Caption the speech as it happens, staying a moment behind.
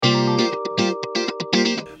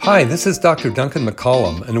Hi, this is Dr. Duncan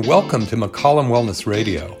McCollum, and welcome to McCollum Wellness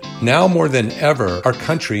Radio. Now more than ever, our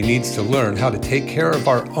country needs to learn how to take care of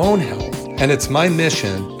our own health, and it's my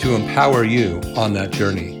mission to empower you on that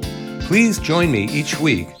journey. Please join me each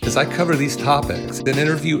week as I cover these topics and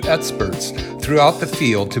interview experts throughout the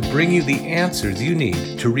field to bring you the answers you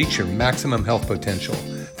need to reach your maximum health potential.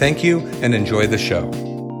 Thank you, and enjoy the show.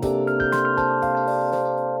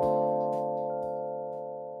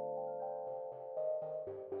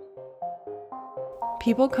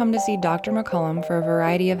 People come to see Dr. McCollum for a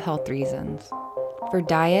variety of health reasons. For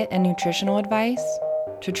diet and nutritional advice,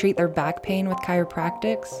 to treat their back pain with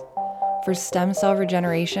chiropractics, for stem cell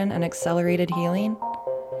regeneration and accelerated healing,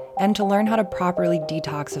 and to learn how to properly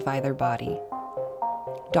detoxify their body.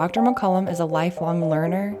 Dr. McCollum is a lifelong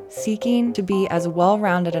learner, seeking to be as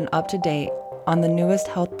well-rounded and up-to-date on the newest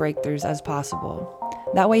health breakthroughs as possible.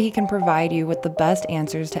 That way he can provide you with the best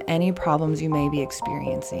answers to any problems you may be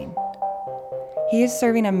experiencing. He is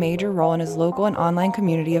serving a major role in his local and online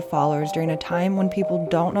community of followers during a time when people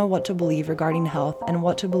don't know what to believe regarding health and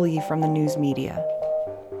what to believe from the news media.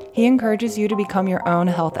 He encourages you to become your own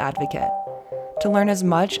health advocate, to learn as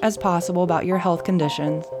much as possible about your health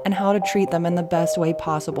conditions and how to treat them in the best way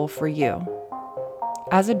possible for you.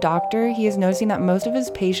 As a doctor, he is noticing that most of his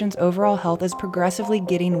patients' overall health is progressively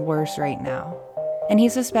getting worse right now. And he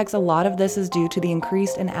suspects a lot of this is due to the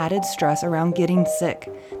increased and added stress around getting sick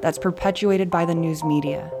that's perpetuated by the news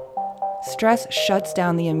media. Stress shuts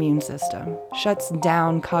down the immune system, shuts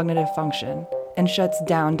down cognitive function, and shuts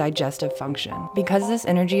down digestive function. Because this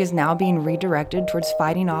energy is now being redirected towards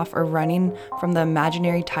fighting off or running from the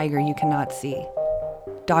imaginary tiger you cannot see.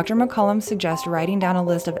 Dr. McCollum suggests writing down a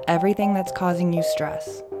list of everything that's causing you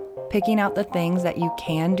stress, picking out the things that you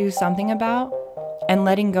can do something about, and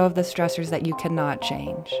letting go of the stressors that you cannot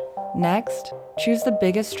change. Next, choose the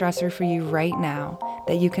biggest stressor for you right now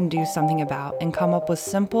that you can do something about and come up with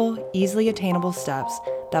simple, easily attainable steps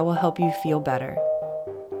that will help you feel better.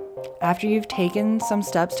 After you've taken some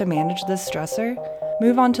steps to manage this stressor,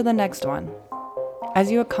 move on to the next one.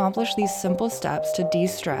 As you accomplish these simple steps to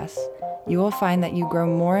de-stress, you will find that you grow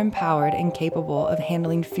more empowered and capable of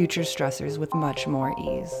handling future stressors with much more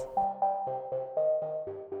ease.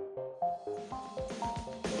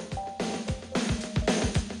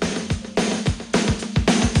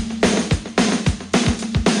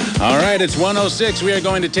 All right, it's 1:06. We are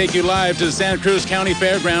going to take you live to the Santa Cruz County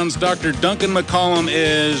Fairgrounds. Dr. Duncan McCollum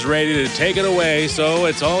is ready to take it away, so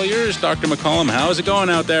it's all yours, Dr. McCollum. How's it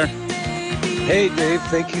going out there? Hey, Dave,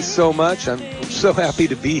 thank you so much. I'm so happy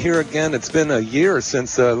to be here again. It's been a year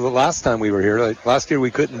since the last time we were here. Last year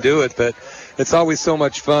we couldn't do it, but it's always so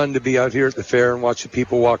much fun to be out here at the fair and watch the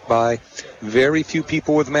people walk by. Very few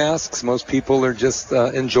people with masks. Most people are just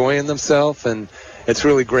enjoying themselves, and it's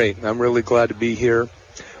really great. I'm really glad to be here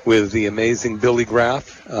with the amazing Billy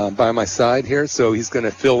Graff by my side here, so he's going to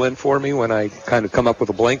fill in for me when I kind of come up with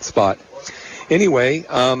a blank spot. Anyway,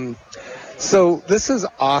 so this is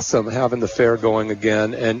awesome having the fair going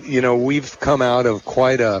again, and you know, we've come out of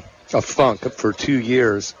quite a funk for 2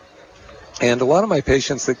 years, and a lot of my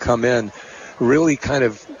patients that come in really kind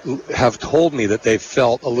of have told me that they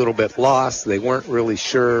felt a little bit lost. They weren't really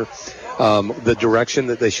sure the direction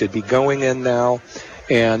that they should be going in now.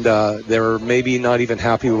 And they're maybe not even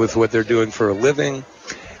happy with what they're doing for a living.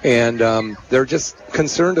 And they're just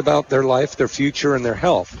concerned about their life, their future, and their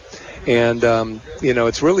health. And, you know,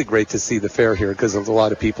 it's really great to see the fair here because a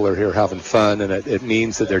lot of people are here having fun, and it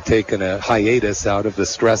means that they're taking a hiatus out of the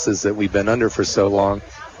stresses that we've been under for so long.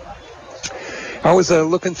 I was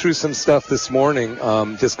looking through some stuff this morning,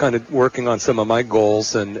 just kind of working on some of my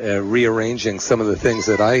goals and rearranging some of the things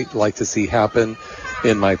that I like to see happen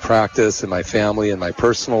in my practice, in my family, in my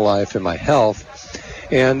personal life, in my health.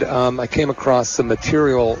 And I came across some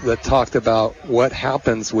material that talked about what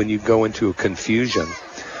happens when you go into a confusion.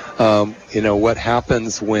 You know, what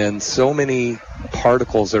happens when so many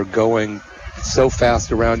particles are going so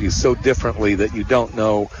fast around you, so differently that you don't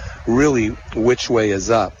know really which way is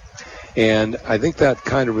up. And I think that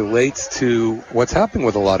kind of relates to what's happening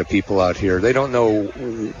with a lot of people out here. They don't know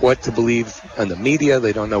what to believe in the media.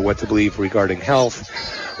 They don't know what to believe regarding health,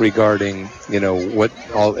 regarding, you know,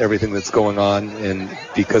 everything that's going on. And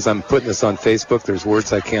because I'm putting this on Facebook, there's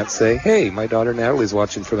words I can't say. Hey, my daughter Natalie's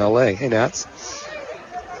watching from LA. Hey, Nats.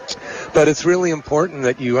 But it's really important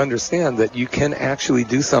that you understand that you can actually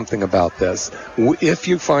do something about this. If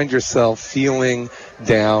you find yourself feeling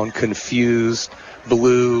down, confused,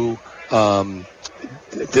 blue,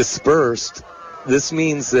 dispersed, this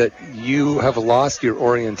means that you have lost your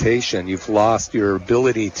orientation. You've lost your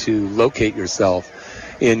ability to locate yourself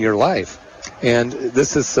in your life. And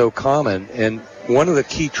this is so common. And one of the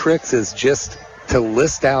key tricks is just to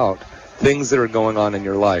list out things that are going on in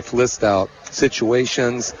your life. List out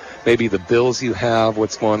situations, maybe the bills you have,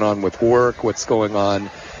 what's going on with work, what's going on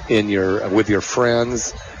with your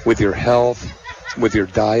friends, with your health, with your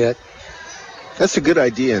diet. That's a good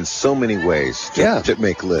idea in so many ways to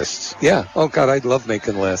make lists. Yeah. Oh, God, I love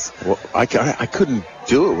making lists. Well, I couldn't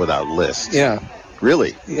do it without lists. Yeah.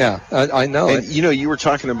 Really? Yeah, I know. And, you were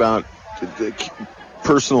talking about the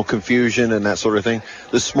personal confusion and that sort of thing.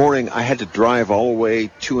 This morning, I had to drive all the way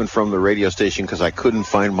to and from the radio station because I couldn't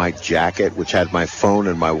find my jacket, which had my phone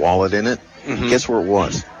and my wallet in it. Mm-hmm. Guess where it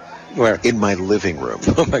was? Where? In my living room.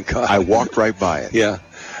 Oh, my God. I walked right by it. Yeah.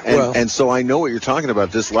 And so I know what you're talking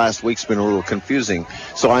about. This last week's been a little confusing.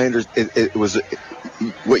 So I understand. It was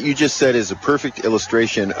what you just said is a perfect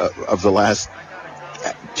illustration of the last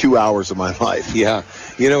 2 hours of my life. Yeah.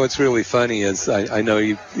 What's really funny is I know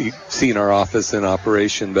you've seen our office in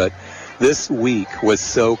operation, but this week was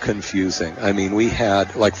so confusing. I mean, we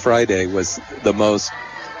had, like Friday was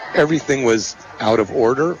everything was out of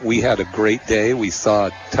order. We had a great day. We saw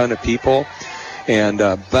a ton of people. And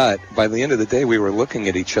but by the end of the day, we were looking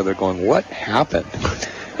at each other going, what happened?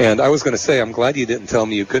 And I was going to say, I'm glad you didn't tell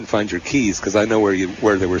me you couldn't find your keys because I know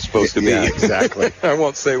where they were supposed to be. Yeah, exactly. I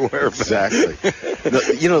won't say where. Exactly.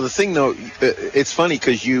 The thing, though, it's funny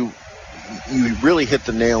because you really hit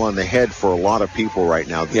the nail on the head for a lot of people right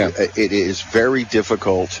now. Yeah. It is very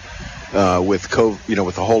difficult with COVID,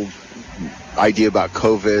 with the whole idea about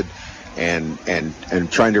COVID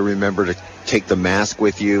and trying to remember to take the mask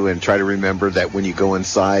with you and try to remember that when you go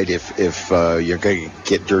inside, if you're going to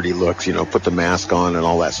get dirty looks, put the mask on and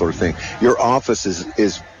all that sort of thing. Your office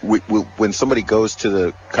is when somebody goes to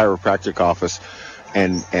the chiropractic office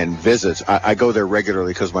and visits, I go there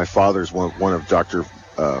regularly because my father's one of Dr.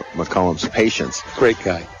 McCollum's patients. Great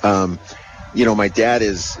guy. My dad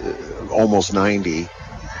is almost 90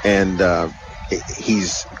 and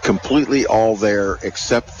he's completely all there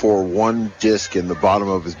except for one disc in the bottom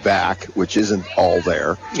of his back, which isn't all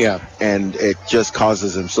there. Yeah. And it just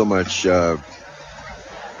causes him so much, I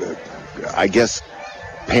guess,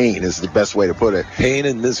 pain is the best way to put it. Pain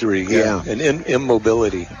and misery. Yeah. And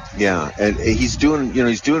immobility. Yeah. And he's doing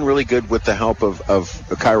really good with the help of a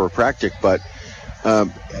chiropractic. But,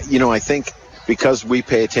 I think because we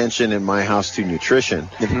pay attention in my house to nutrition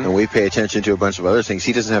and we pay attention to a bunch of other things,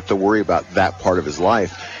 he doesn't have to worry about that part of his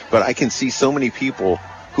life. But I can see so many people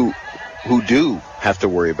who do have to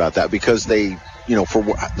worry about that because they, for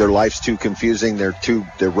their life's too confusing. They're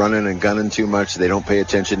running and gunning too much. They don't pay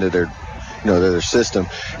attention to their system,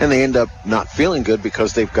 and they end up not feeling good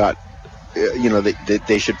because they've got,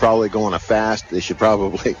 they should probably go on a fast. They should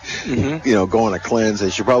probably, go on a cleanse.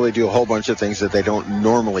 They should probably do a whole bunch of things that they don't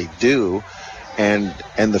normally do. And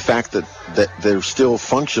the fact that they're still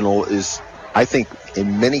functional is, I think,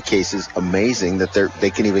 in many cases, amazing that they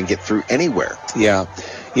can even get through anywhere. Yeah,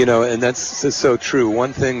 and that's so true.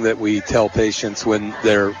 One thing that we tell patients when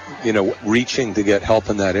they're, reaching to get help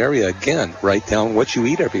in that area, again, write down what you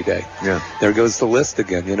eat every day. Yeah. There goes the list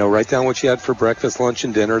again. Write down what you had for breakfast, lunch,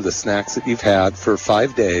 and dinner, the snacks that you've had for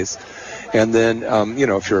 5 days. And then,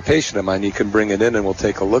 if you're a patient of mine, you can bring it in and we'll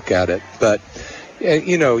take a look at it. But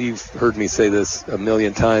you've heard me say this a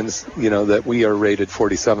million times, that we are rated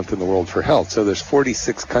 47th in the world for health. So there's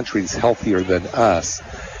 46 countries healthier than us.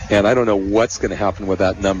 And I don't know what's going to happen with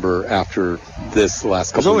that number after this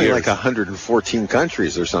last couple of years. There's only like 114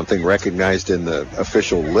 countries or something recognized in the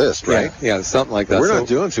official list, right? Yeah, something like that. We're not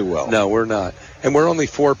doing too well. No, we're not. And we're only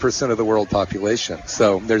 4% of the world population.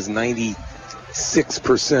 So there's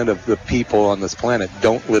 96% of the people on this planet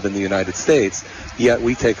don't live in the United States, yet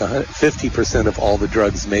we take 50% of all the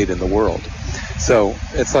drugs made in the world. So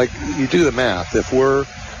it's like, you do the math. If we're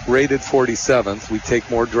rated 47th, we take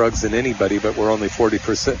more drugs than anybody, but we're only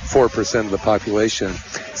 4% of the population.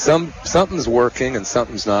 Something's working and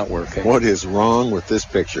something's not working. What is wrong with this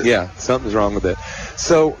picture? Yeah, something's wrong with it.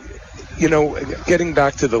 So, getting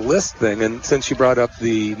back to the list thing, and since you brought up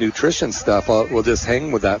the nutrition stuff, we'll just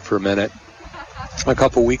hang with that for a minute. A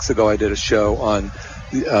couple weeks ago, I did a show on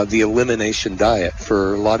the elimination diet.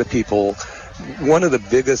 For a lot of people, one of the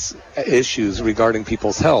biggest issues regarding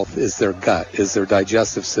people's health is their gut, is their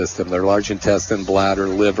digestive system, their large intestine, bladder,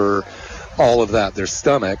 liver, all of that, their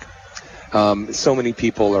stomach. So many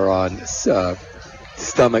people are on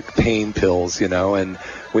stomach pain pills, and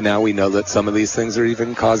now we know that some of these things are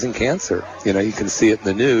even causing cancer. You can see it in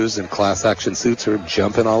the news, and class action suits are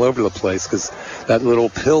jumping all over the place because that little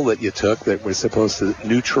pill that you took that was supposed to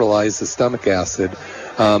neutralize the stomach acid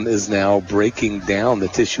is now breaking down the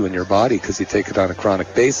tissue in your body because you take it on a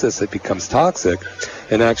chronic basis. It becomes toxic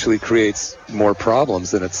and actually creates more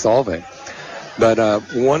problems than it's solving. But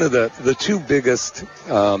one of the two biggest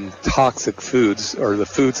toxic foods, or the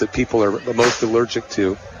foods that people are the most allergic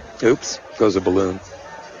to, oops, goes a balloon,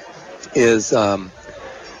 is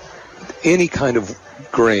any kind of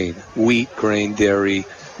grain, wheat, grain, dairy.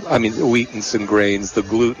 I mean, wheatens and grains, the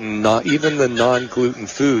gluten, even the non-gluten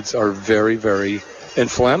foods are very, very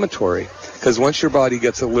inflammatory. Because once your body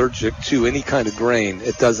gets allergic to any kind of grain,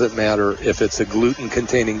 it doesn't matter if it's a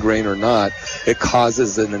gluten-containing grain or not, it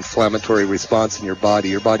causes an inflammatory response in your body.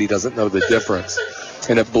 Your body doesn't know the difference,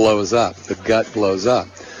 and it blows up. The gut blows up.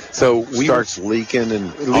 So we starts leaking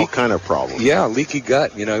and all kind of problems. Yeah, leaky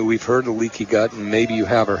gut. We've heard of leaky gut, and maybe you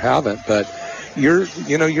have or haven't, but your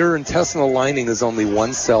intestinal lining is only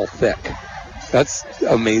one cell thick. That's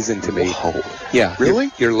amazing to me. Whoa. Yeah. Really?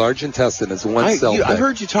 Your large intestine is one cell thick. I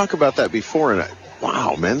heard you talk about that before, and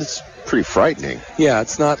wow, man, that's pretty frightening. Yeah,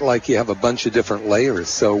 it's not like you have a bunch of different layers.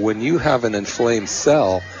 So when you have an inflamed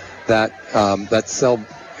cell, that cell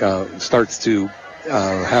starts to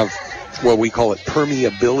have what we call it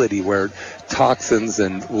permeability, where toxins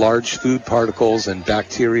and large food particles and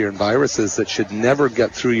bacteria and viruses that should never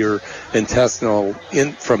get through your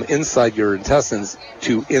from inside your intestines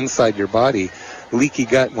to inside your body. Leaky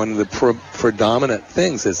gut, one of the predominant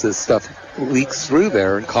things is this stuff leaks through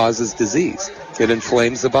there and causes disease. It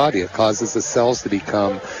inflames the body. It causes the cells to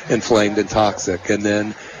become inflamed and toxic. And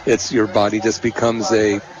then your body just becomes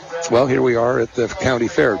here we are at the county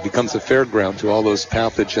fair. It becomes a fairground to all those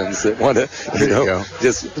pathogens that want to,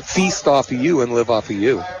 just feast off of you and live off of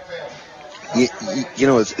you.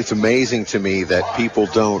 It's amazing to me that people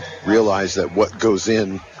don't realize that what goes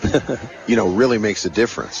in, really makes a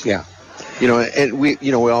difference. Yeah. And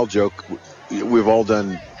we all joke. We've all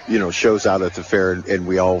done, shows out at the fair, and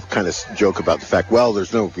we all kind of joke about the fact, well,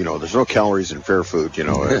 there's no calories in fair food,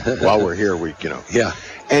 while we're here, Yeah.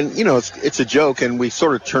 And, it's a joke, and we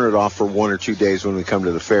sort of turn it off for 1 or 2 days when we come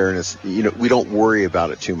to the fair, and it's, we don't worry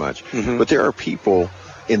about it too much. Mm-hmm. But there are people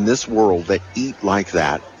in this world that eat like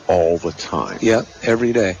that all the time. Yeah,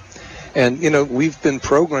 every day. And, we've been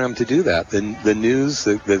programmed to do that. The news,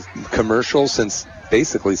 the commercials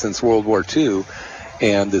since World War II,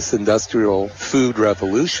 and this industrial food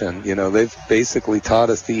revolution, they've basically taught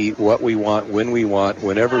us to eat what we want, when we want,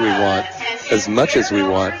 whenever we want, as much as we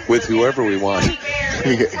want, with whoever we want.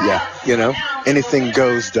 Yeah. Anything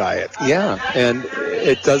goes diet. Yeah, and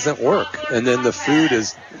it doesn't work. And then the food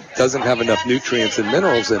doesn't have enough nutrients and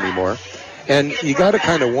minerals anymore. And you got to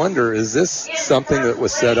kind of wonder, is this something that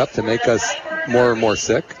was set up to make us more and more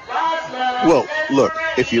sick? Well, look,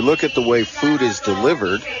 if you look at the way food is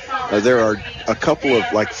delivered, there are a couple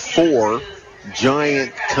of 4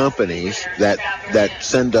 giant companies that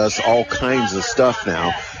send us all kinds of stuff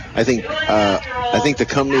now. I think the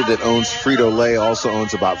company that owns Frito-Lay also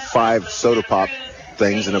owns about 5 soda pop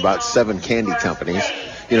things and about 7 candy companies.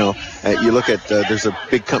 You look at there's a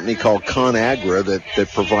big company called ConAgra that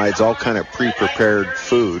provides all kind of pre-prepared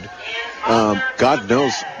food. God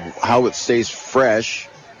knows how it stays fresh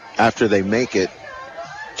after they make it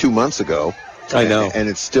 2 months ago. I know. And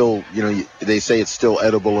it's still, they say it's still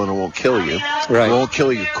edible and it won't kill you. Right. It won't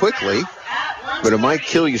kill you quickly, but it might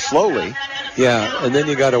kill you slowly. Yeah, and then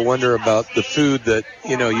you got to wonder about the food that,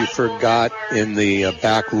 you forgot in the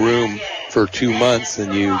back room for 2 months,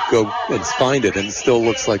 and you go and find it, and it still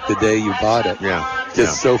looks like the day you bought it. Yeah.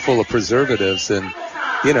 Just so full of preservatives, and,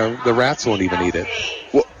 the rats won't even eat it.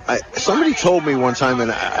 Well, somebody told me one time,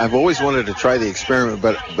 and I've always wanted to try the experiment,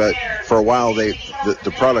 but for a while the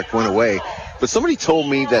product went away. But somebody told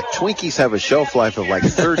me that Twinkies have a shelf life of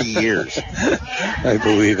 30 years. I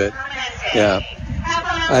believe it. Yeah.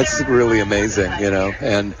 That's really amazing,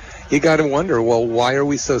 And you got to wonder, well, why are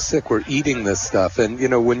we so sick? We're eating this stuff. And,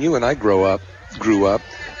 when you and I grew up,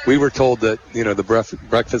 we were told that, the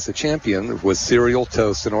breakfast of champion was cereal,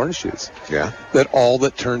 toast, and orange juice. Yeah.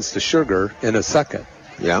 That turns to sugar in a second.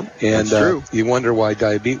 Yeah, and that's true. You wonder why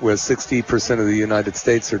 60% of the United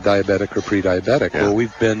States are diabetic or pre-diabetic. Yeah. Well,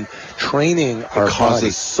 we've been training our It causes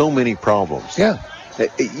bodies. so many problems. Yeah.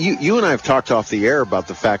 You and I have talked off the air about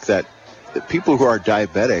the fact that people who are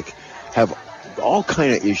diabetic have all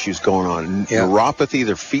kind of issues going on. Yeah. Neuropathy,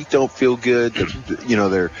 their feet don't feel good.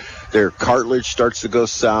 Their cartilage starts to go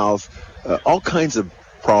south. All kinds of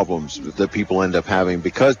problems that people end up having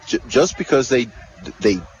because just because they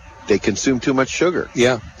consume too much sugar.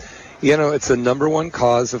 Yeah. You know, it's the number one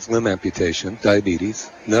cause of limb amputation, diabetes.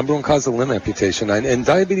 Number one cause of limb amputation. And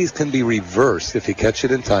diabetes can be reversed if you catch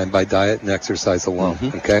it in time by diet and exercise alone.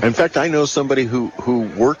 Okay. In fact, I know somebody who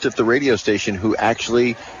worked at the radio station who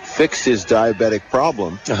actually fixed his diabetic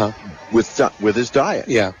problem with his diet.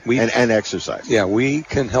 Yeah. And exercise. Yeah, we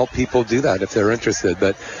can help people do that if they're interested.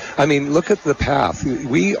 But, I mean, look at the path.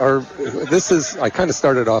 I kind of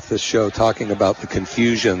started off this show talking about the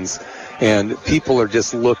confusions. And people are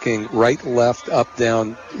just looking right, left, up,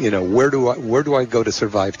 down, you know, where do I go to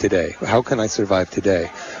survive today? How can I survive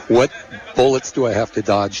today? What bullets do I have to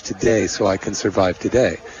dodge today so I can survive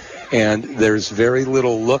today? And there's very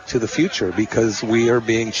little look to the future because we are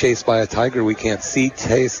being chased by a tiger we can't see,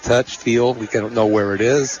 taste, touch, feel. We don't know where it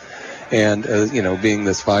is. And, being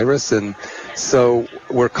this virus. And so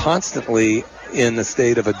we're constantly in a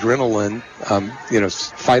state of adrenaline,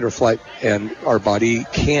 fight or flight, and our body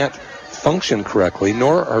can't function correctly,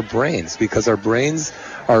 nor our brains, because our brains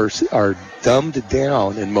are dumbed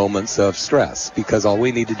down in moments of stress, because all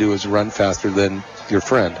we need to do is run faster than your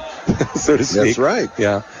friend, so to speak. That's right.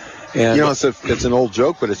 Yeah. And it's an old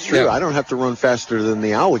joke, but it's true. Yeah. I don't have to run faster than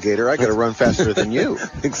the alligator. I got to run faster than you.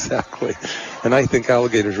 Exactly. And I think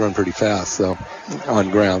alligators run pretty fast, so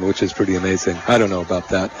on ground, which is pretty amazing. I don't know about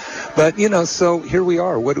that. But, so here we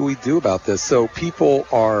are. What do we do about this? So people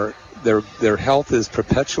are... Their health is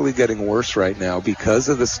perpetually getting worse right now because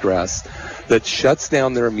of the stress that shuts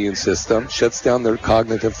down their immune system, shuts down their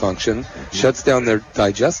cognitive function, shuts down their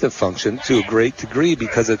digestive function to a great degree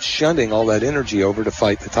because it's shunting all that energy over to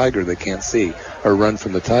fight the tiger they can't see or run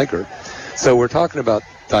from the tiger. So we're talking about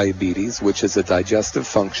diabetes, which is a digestive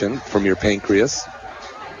function from your pancreas.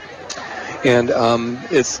 And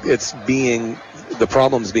the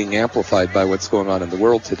problem's being amplified by what's going on in the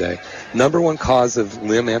world today. Number one cause of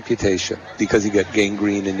limb amputation, because you get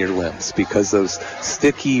gangrene in your limbs, because those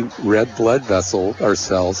sticky red blood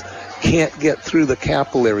cells can't get through the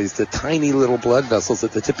capillaries, the tiny little blood vessels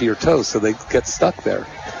at the tip of your toes, so they get stuck there.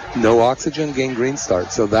 No oxygen, gangrene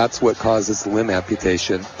starts. So that's what causes limb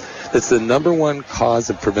amputation. It's the number one cause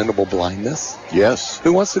of preventable blindness. Yes.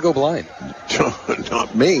 Who wants to go blind?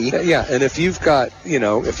 Not me. Yeah, and if you've got,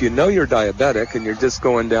 if you're diabetic and you're just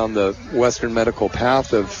going down the Western medical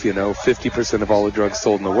path of, 50% of all the drugs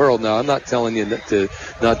sold in the world. Now, I'm not telling you to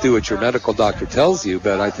not do what your medical doctor tells you,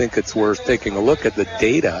 but I think it's worth taking a look at the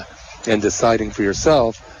data and deciding for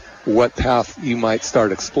yourself what path you might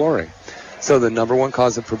start exploring. So the number one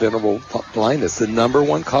cause of preventable blindness, the number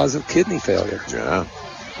one cause of kidney failure. Yeah.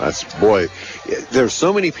 There's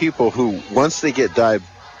so many people who, once they get a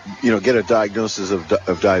diagnosis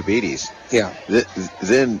of diabetes, yeah,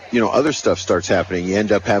 then other stuff starts happening. You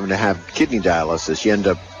end up having to have kidney dialysis. You end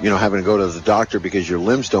up having to go to the doctor because your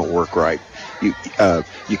limbs don't work right. You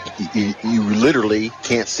literally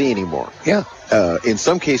can't see anymore. Yeah. In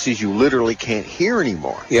some cases, you literally can't hear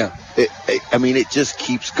anymore. Yeah. It just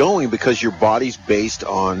keeps going because your body's based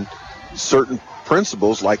on certain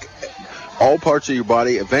principles, like all parts of your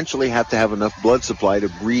body eventually have to have enough blood supply to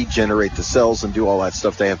regenerate the cells and do all that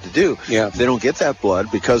stuff they have to do. Yeah. If they don't get that blood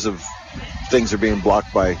because of things are being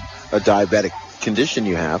blocked by a diabetic condition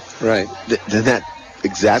you have, right? Then that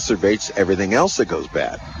exacerbates everything else that goes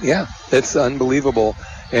bad. Yeah, it's unbelievable.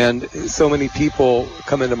 And so many people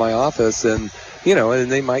come into my office and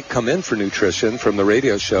they might come in for nutrition from the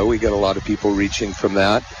radio show. We get a lot of people reaching from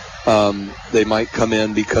that. They might come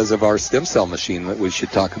in because of our stem cell machine that we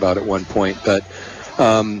should talk about at one point, but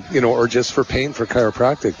or just for pain for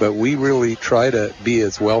chiropractic. But we really try to be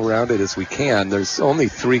as well-rounded as we can. There's only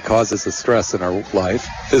 3 causes of stress in our life: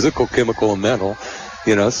 physical, chemical, and mental.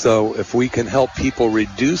 So if we can help people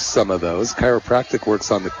reduce some of those, chiropractic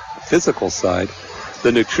works on the physical side.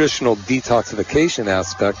 The nutritional detoxification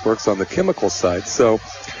aspect works on the chemical side. So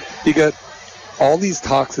you get all these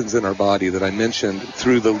toxins in our body that I mentioned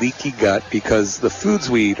through the leaky gut because the foods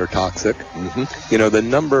we eat are toxic.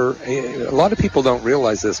 Mm-hmm. A lot of people don't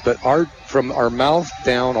realize this, but from our mouth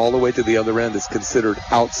down all the way to the other end is considered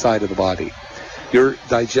outside of the body. Your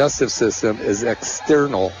digestive system is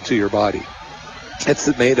external to your body. It's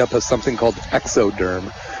made up of something called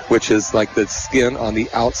exoderm, which is like the skin on the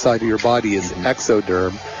outside of your body is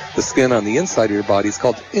exoderm. The skin on the inside of your body is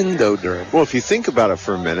called endoderm. Well, if you think about it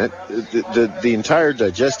for a minute, the entire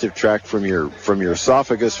digestive tract from your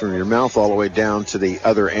esophagus, from your mouth all the way down to the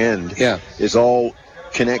other end, is all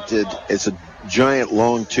connected. It's a giant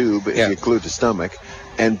long tube if you include the stomach,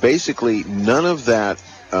 and basically none of that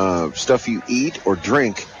stuff you eat or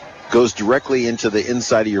drink goes directly into the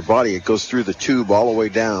inside of your body. It goes through the tube all the way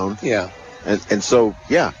down. Yeah. And so,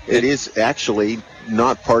 it is actually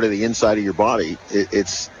not part of the inside of your body.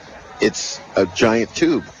 It's it's a giant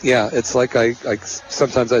tube. Yeah, it's like I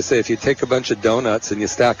sometimes I say, if you take a bunch of donuts and you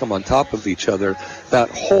stack them on top of each other, that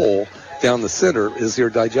hole down the center is your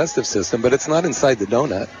digestive system, but it's not inside the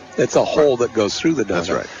donut. It's a hole that goes through the donut. That's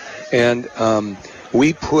right. And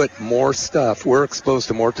we put more stuff, we're exposed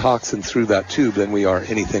to more toxin through that tube than we are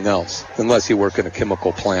anything else, unless you work in a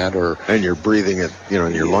chemical plant or... And you're breathing it,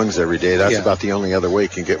 in your lungs every day. That's about the only other way you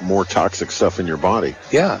can get more toxic stuff in your body.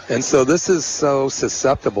 Yeah, and so this is so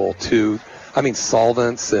susceptible to,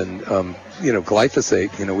 solvents and,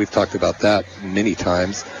 glyphosate. We've talked about that many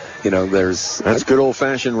times. That's good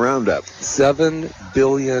old-fashioned Roundup. 7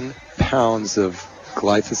 billion pounds of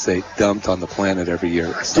glyphosate dumped on the planet every year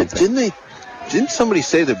or something. Didn't somebody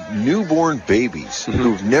say that newborn babies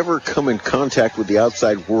who've never come in contact with the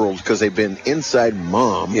outside world because they've been inside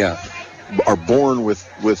mom are born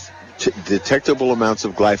with detectable amounts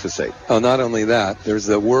of glyphosate? Oh, not only that, there's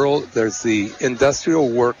the Industrial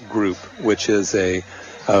Work Group, which is a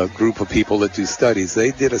group of people that do studies.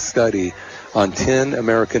 They did a study on 10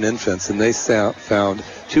 American infants, and they found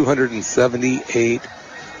 278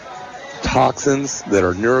 toxins that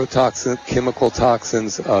are neurotoxins, chemical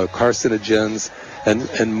toxins, carcinogens,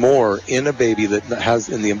 and more in a baby that has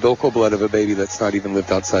in the umbilical blood of a baby that's not even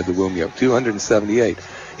lived outside the womb yet. 278.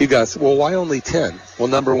 You guys, well, why only 10? Well,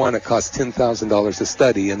 number one, it costs $10,000 a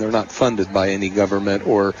study, and they're not funded by any government,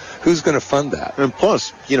 or who's going to fund that? And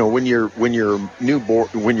plus, when you're newborn,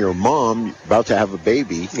 when you're a mom about to have a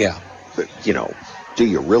baby, do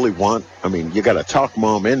you really want, you got to talk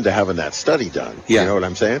mom into having that study done. Yeah. You know what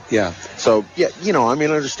I'm saying? Yeah. So, I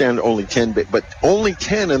understand only 10, but only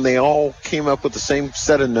 10 and they all came up with the same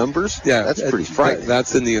set of numbers? Yeah. That's pretty frightening.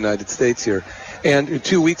 That's in the United States here. And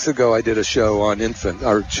 2 weeks ago, I did a show on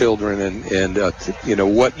our children and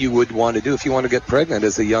what you would want to do if you want to get pregnant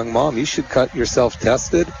as a young mom. You should cut yourself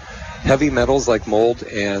tested. Heavy metals like mold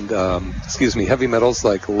and, heavy metals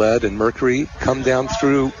like lead and mercury come down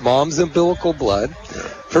through mom's umbilical blood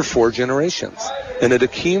for 4 generations, and it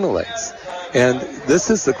accumulates. And this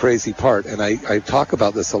is the crazy part, and I talk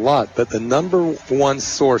about this a lot, but the number one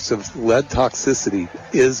source of lead toxicity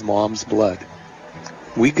is mom's blood.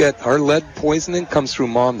 Our lead poisoning comes through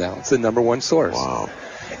mom now. It's the number one source. Wow.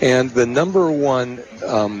 And the number one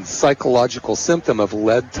psychological symptom of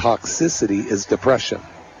lead toxicity is depression.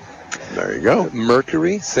 There you go.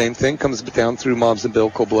 Mercury, same thing, comes down through mom's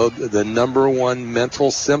umbilical blood. The number one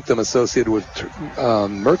mental symptom associated with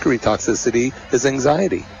mercury toxicity is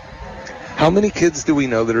anxiety. How many kids do we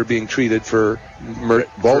know that are being treated for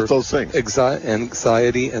both those things?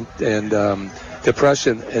 Anxiety and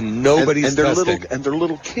depression, and nobody's testing. They're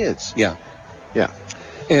little kids. Yeah. Yeah.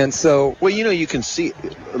 And so... Well, you can see...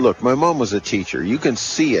 Look, my mom was a teacher. You can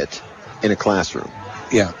see it in a classroom.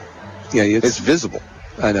 Yeah. Yeah, it's visible.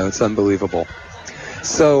 I know, it's unbelievable.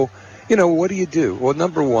 So, what do you do? Well,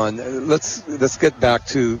 number one, let's get back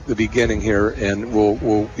to the beginning here, and we'll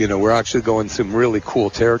we're actually going some really cool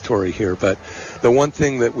territory here. But the one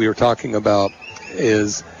thing that we were talking about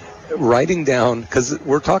is writing down, because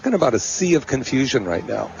we're talking about a sea of confusion right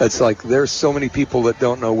now. It's like there's so many people that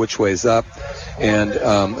don't know which way's up, and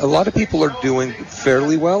a lot of people are doing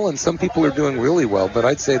fairly well, and some people are doing really well. But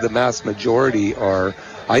I'd say the mass majority are.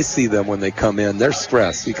 I see them when they come in. They're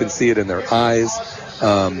stressed. You can see it in their eyes.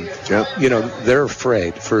 They're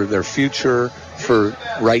afraid for their future, for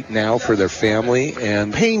right now, for their family.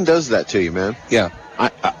 And pain does that to you, man. Yeah.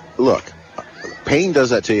 Look, pain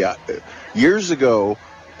does that to you. Years ago,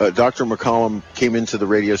 Dr. McCollum came into the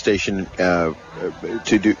radio station to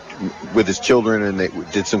do with his children, and they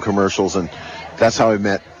did some commercials, and that's how I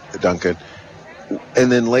met Duncan. And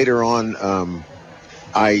then later on,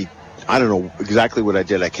 I don't know exactly what I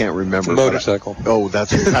did. I can't remember. Motorcycle.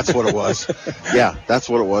 That's what it was. Yeah, that's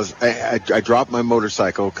what it was. I dropped my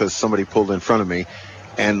motorcycle because somebody pulled in front of me.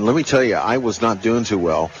 And let me tell you, I was not doing too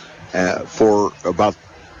well for about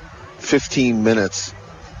 15 minutes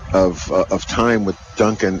of time with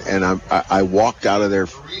Duncan. And I walked out of there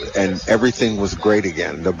and everything was great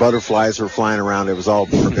again. The butterflies were flying around. It was all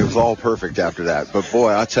perfect after that. But boy,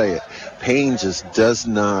 I'll tell you, pain just does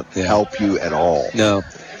not help you at all. No.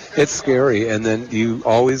 It's scary, and then you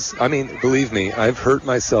always, believe me, I've hurt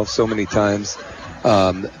myself so many times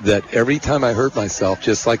that every time I hurt myself,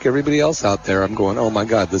 just like everybody else out there, I'm going, oh my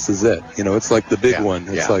God, this is it. It's like the big one.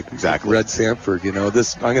 It's like exactly. Red Sanford, I'm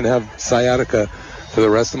going to have sciatica for the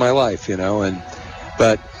rest of my life,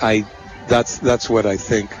 but that's what I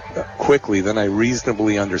think quickly. Then I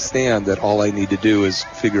reasonably understand that all I need to do is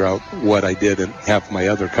figure out what I did and have my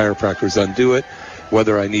other chiropractors undo it.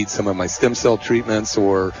 Whether I need some of my stem cell treatments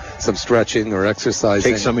or some stretching or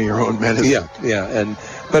exercising. Take some of your own medicine. Yeah. And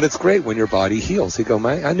But it's great when your body heals. You go,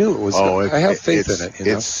 I knew it was. I have faith in it.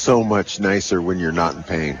 It's so much nicer when you're not in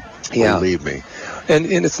pain. Yeah. Believe me. And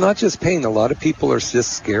it's not just pain. A lot of people are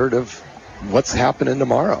just scared of what's happening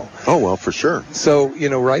tomorrow. Oh, well, for sure. So,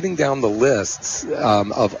 writing down the lists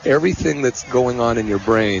of everything that's going on in your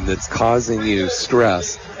brain that's causing you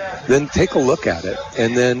stress, then take a look at it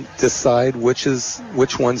and then decide which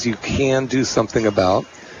ones you can do something about,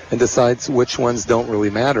 and decides which ones don't really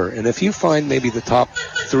matter. And if you find maybe the top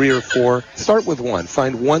 3 or 4, start with one.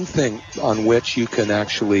 Find one thing on which you can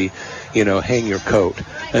actually, hang your coat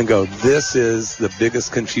and go, this is the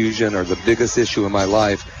biggest confusion or the biggest issue in my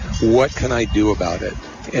life. What can I do about it?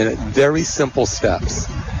 And very simple steps.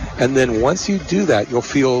 And then once you do that, you'll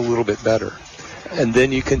feel a little bit better. And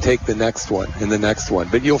then you can take the next one and the next one.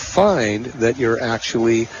 But you'll find that you're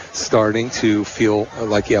actually starting to feel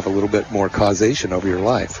like you have a little bit more causation over your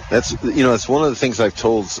life. That's one of the things I've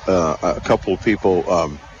told a couple of people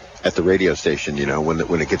at the radio station,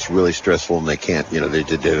 when it gets really stressful and they can't, they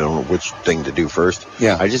don't know which thing to do first.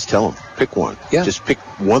 Yeah. I just tell them, pick one. Yeah. Just pick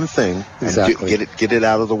one thing Exactly. and get it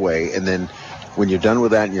out of the way. And then when you're done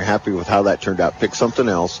with that and you're happy with how that turned out, pick something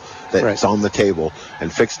else that's on the table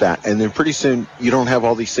and fix that. And then pretty soon you don't have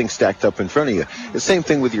all these things stacked up in front of you. The same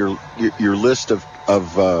thing with your list of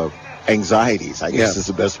anxieties, I guess is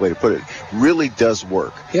the best way to put it. Really does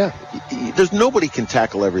work. Yeah. There's nobody can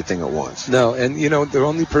tackle everything at once. No, and the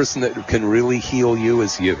only person that can really heal you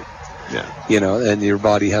is you. Yeah. And your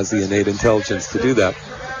body has the innate intelligence to do that.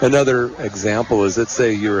 Another example is, let's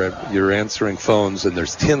say you're answering phones and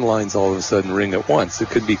there's 10 lines all of a sudden ring at once. It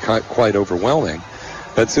could be quite overwhelming.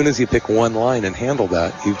 But as soon as you pick one line and handle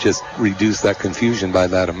that, you've just reduced that confusion by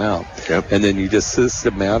that amount. Yep. And then you just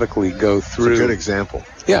systematically go through. It's a good example.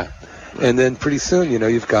 Yeah. And then pretty soon,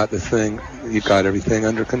 you've got everything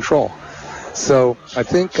under control. So I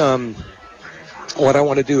think what I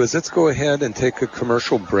want to do is let's go ahead and take a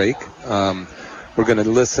commercial break. We're going to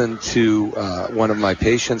listen to one of my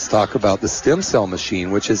patients talk about the stem cell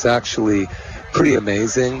machine, which is actually pretty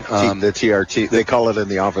amazing. The TRT, they call it in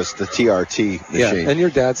the office the TRT machine. Yeah, and your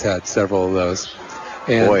dad's had several of those.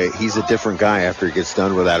 And boy, he's a different guy after he gets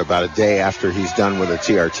done with that. About a day after he's done with a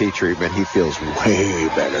TRT treatment, he feels way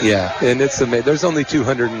better. Yeah, and it's amazing. There's only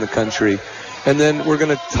 200 in the country. And then we're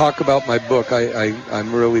going to talk about my book.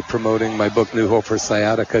 I'm really promoting my book, New Hope for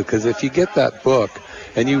Sciatica, because if you get that book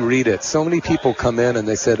and you read it, so many people come in and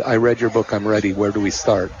they said, I read your book, I'm ready, where do we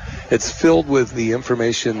start? It's filled with the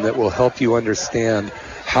information that will help you understand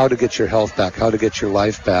how to get your health back, how to get your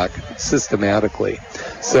life back systematically.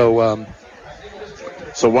 So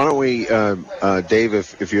why don't we, Dave,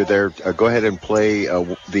 if you're there, go ahead and play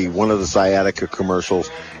one of the sciatica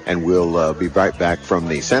commercials, and we'll be right back from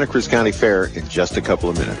the Santa Cruz County Fair in just a couple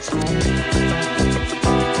of minutes.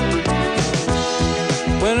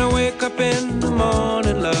 When I wake up in the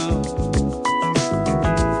morning, love,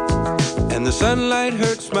 and the sunlight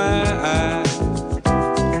hurts my eyes,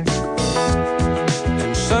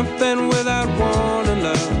 and something without warning,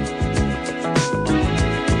 love,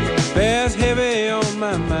 bears heavy on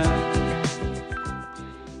my mind.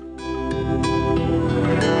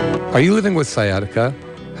 Are you living with sciatica?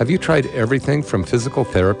 Have you tried everything from physical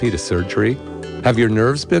therapy to surgery? Have your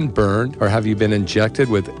nerves been burned, or have you been injected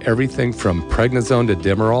with everything from prednisone to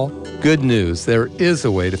Demerol? Good news, there is a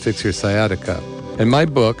way to fix your sciatica. In my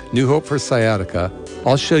book, New Hope for Sciatica,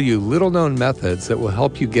 I'll show you little-known methods that will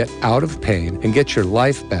help you get out of pain and get your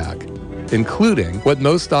life back, including what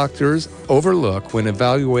most doctors overlook when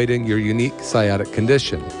evaluating your unique sciatic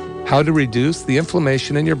condition, how to reduce the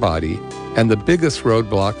inflammation in your body, and the biggest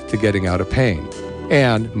roadblock to getting out of pain,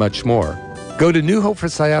 and much more. Go to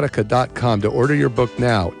newhopeforsciatica.com to order your book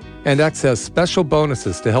now and access special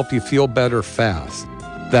bonuses to help you feel better fast.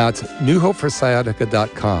 That's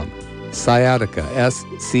newhopeforsciatica.com, sciatica,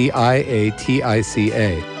 SCIATICA,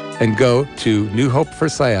 and go to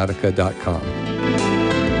newhopeforsciatica.com.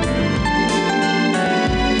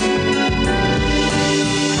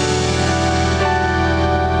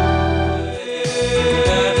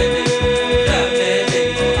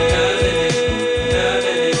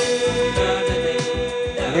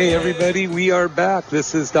 Hey everybody, we are back.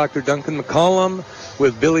 This is Dr. Duncan McCollum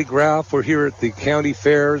with Billy Graff. We're here at the county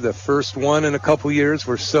fair, the first one in a couple years.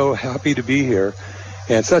 We're so happy to be here.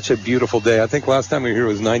 And such a beautiful day. I think last time we were here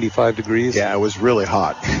was 95 degrees. Yeah, it was really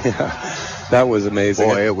hot. That was amazing.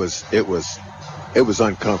 Boy, it was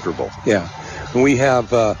uncomfortable. Yeah. And we had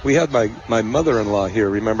my mother-in-law here.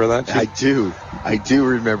 Remember that? I do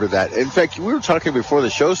remember that. In fact, we were talking before the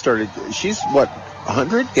show started. She's what,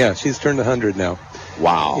 100? Yeah, she's turned 100 now.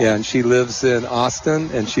 Wow. Yeah, and she lives in Austin,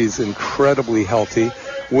 and she's incredibly healthy.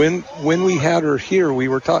 when we had her here, we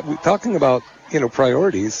were talking about,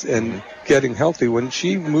 priorities and getting healthy. When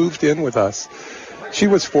she moved in with us, she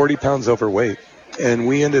was 40 pounds overweight. And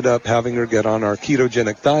we ended up having her get on our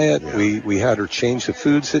ketogenic diet. Yeah. We had her change the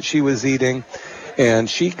foods that she was eating. And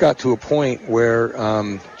she got to a point where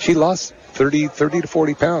she lost 30 to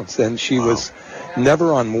 40 pounds. And she was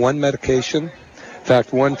never on one medication. In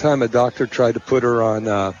fact, one time a doctor tried to put her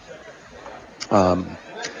on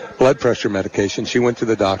blood pressure medication. She went to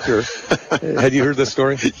the doctor. Had you heard this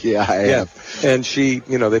story? Yeah, I have. And she,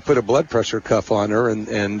 they put a blood pressure cuff on her,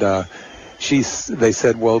 and they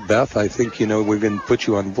said, well, Beth, I think, we're going to put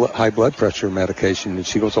you on high blood pressure medication. And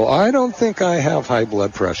she goes, well, I don't think I have high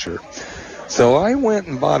blood pressure. So I went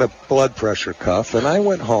and bought a blood pressure cuff, and I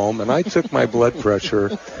went home, and I took my blood pressure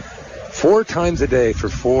 4 times a day for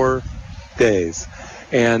 4 days.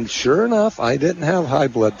 And sure enough, I didn't have high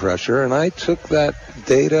blood pressure, and I took that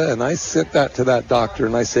data, and I sent that to that doctor,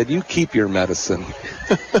 and I said, you keep your medicine.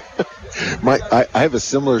 I have a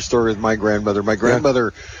similar story with my grandmother. My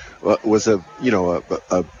grandmother was a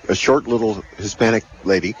short little Hispanic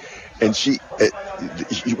lady, and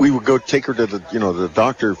we would go take her to the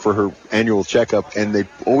doctor for her annual checkup, and they'd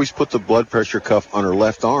always put the blood pressure cuff on her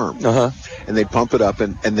left arm, and they'd pump it up,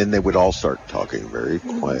 and then they would all start talking very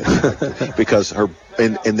quietly because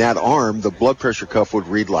in that arm, the blood pressure cuff would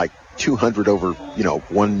read like 200 over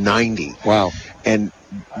 190. Wow. And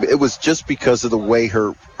it was just because of the way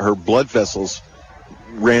her blood vessels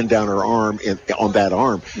ran down her arm on that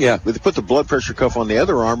arm. Yeah. But they put the blood pressure cuff on the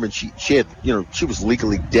other arm, and she had, she was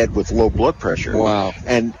legally dead with low blood pressure. Wow.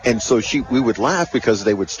 And so we would laugh because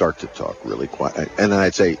they would start to talk really quiet. And then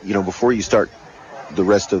I'd say, before you start the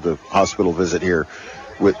rest of the hospital visit here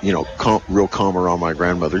with, real calm around my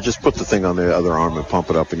grandmother, just put the thing on the other arm and pump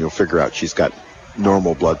it up, and you'll figure out she's got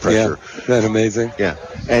normal blood pressure. Yeah. Isn't that amazing? Yeah.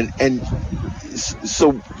 And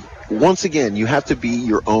so once again, you have to be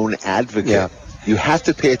your own advocate. Yeah. You have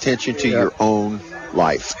to pay attention to your own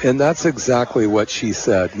life. And that's exactly what she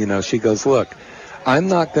said. She goes, look, I'm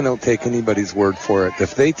not going to take anybody's word for it.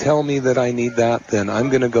 If they tell me that I need that, then I'm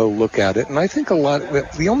going to go look at it. And I think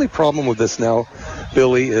the only problem with this now,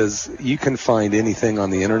 Billy, is you can find anything on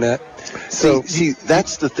the internet. So see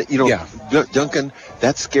that's the thing, Duncan,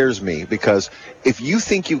 that scares me, because if you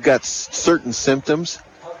think you've got certain symptoms,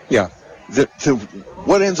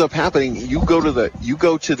 what ends up happening, you go to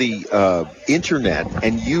the internet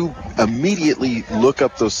and you immediately look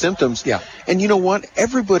up those symptoms. Yeah. And you know what?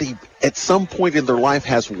 Everybody at some point in their life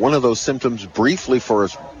has one of those symptoms briefly for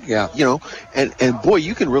us. Yeah. And boy,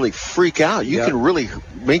 you can really freak out. You can really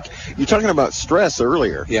you're talking about stress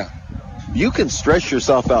earlier. Yeah. You can stress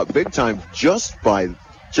yourself out big time just by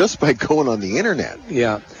going on the internet.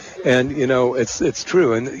 Yeah. And, it's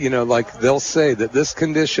true. And, like they'll say that this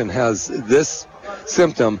condition has this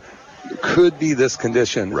symptom, could be this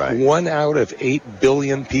condition. Right. 1 out of 8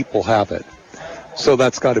 billion people have it. So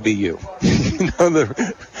that's got to be you.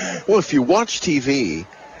 Well, if you watch TV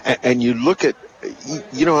and you look at,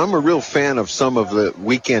 I'm a real fan of some of the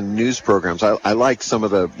weekend news programs. I like some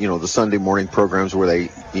of the, the Sunday morning programs where they,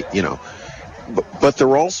 but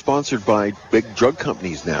they're all sponsored by big drug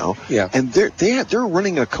companies now. Yeah. And they're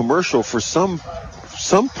running a commercial for some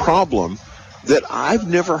problem that I've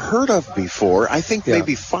never heard of before. I think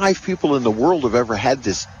maybe 5 people in the world have ever had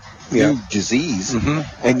this new disease.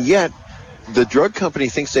 Mm-hmm. And yet the drug company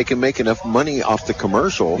thinks they can make enough money off the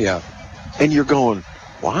commercial. Yeah. And you're going,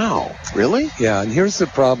 wow, really? Yeah. And here's the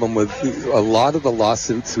problem with a lot of the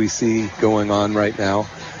lawsuits we see going on right now.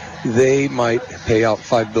 They might pay out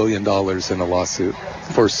 $5 billion in a lawsuit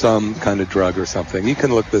for some kind of drug or something. You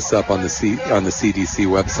can look this up on the CDC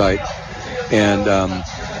website. And,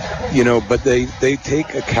 but they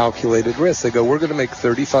take a calculated risk. They go, we're going to make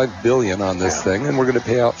 $35 billion on this thing, and we're going to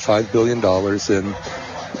pay out $5 billion in,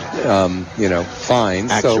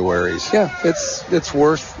 fines. Actuaries. So, it's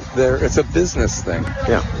worth it's a business thing.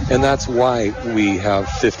 Yeah. And that's why we have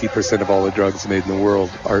 50% of all the drugs made in the world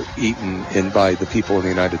are eaten by the people in the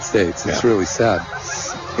United States. It's really sad.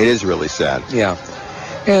 It is really sad. Yeah.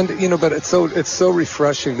 And, but it's so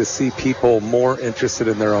refreshing to see people more interested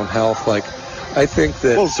in their own health. Like, I think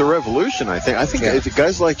that... Well, it's a revolution, I think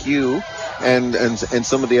guys like you and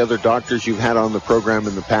some of the other doctors you've had on the program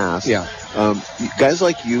in the past, guys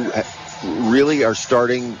like you really are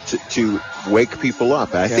starting to wake people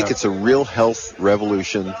up. I think it's a real health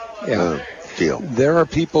revolution deal. There are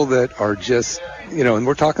people that are just, and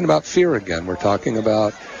we're talking about fear again. We're talking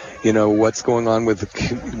about, what's going on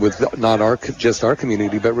with not just our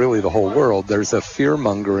community, but really the whole world. There's a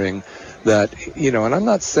fear-mongering that, you know, and I'm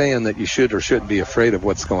not saying that you should or shouldn't be afraid of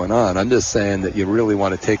what's going on. I'm just saying that you really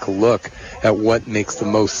want to take a look at what makes the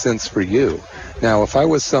most sense for you. Now, if I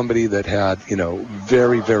was somebody that had, you know,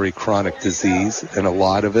 very, very chronic disease and a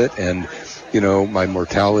lot of it, and, you know, my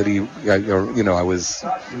mortality, I was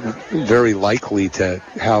very likely to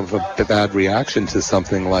have a bad reaction to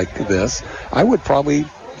something like this, I would probably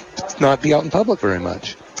not be out in public very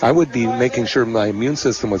much. I would be making sure my immune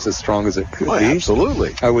system was as strong as it could be.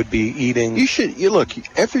 Absolutely. I would be eating. Look,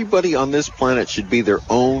 everybody on this planet should be their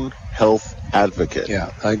own health advocate.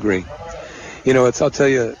 Yeah, I agree. You know, I'll tell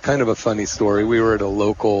you kind of a funny story. We were at a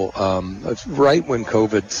local, right when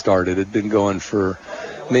COVID started. It had been going for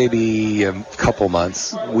maybe a couple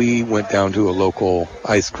months. We went down to a local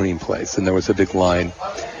ice cream place, and there was a big line.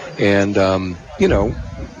 And, you know,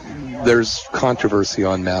 there's controversy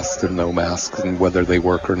on masks and no masks and whether they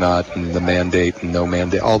work or not, and the mandate and no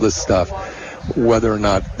mandate, all this stuff. Whether or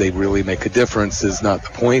not they really make a difference is not the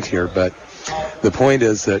point here, but the point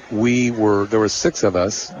is that there were 6 of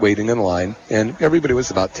us waiting in line, and everybody was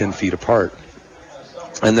about 10 feet apart.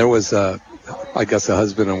 And there was, I guess, a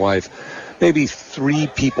husband and wife, maybe 3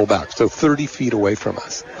 people back, so 30 feet away from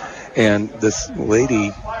us. And this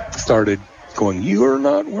lady started going, "You're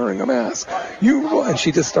not wearing a mask. And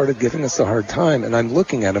she just started giving us a hard time. And I'm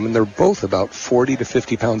looking at them, and they're both about 40 to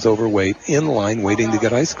 50 pounds overweight, in line waiting to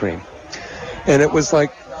get ice cream. And it was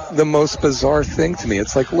like the most bizarre thing to me.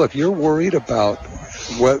 It's like, look, you're worried about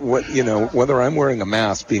what you know, whether I'm wearing a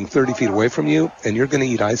mask, being 30 feet away from you, and you're going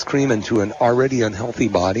to eat ice cream into an already unhealthy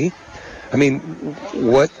body. I mean,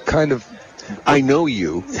 what kind of... I know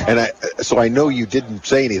you, and so I know you didn't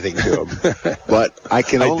say anything to him, but I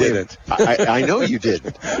can only... I didn't. I know you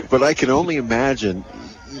didn't, but I can only imagine.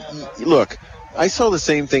 Look, I saw the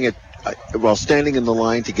same thing while standing in the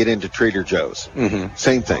line to get into Trader Joe's. Mm-hmm.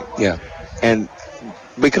 Same thing. Yeah. And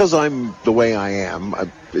because I'm the way I am,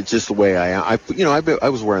 it's just the way I am. I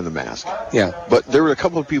was wearing the mask. Yeah. But there were a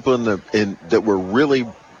couple of people that were really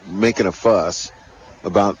making a fuss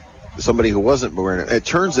about somebody who wasn't wearing it. It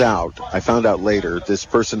turns out, I found out later, this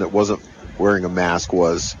person that wasn't wearing a mask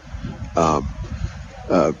was a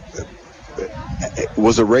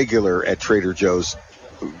regular at Trader Joe's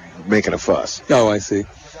making a fuss. Oh, I see.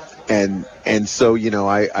 And so, you know,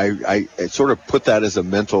 I sort of put that as a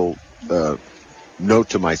mental note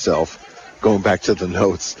to myself, going back to the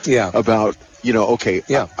notes. Yeah. About, you know, okay,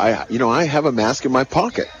 yeah. I have a mask in my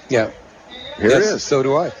pocket. Yeah. Here it is. So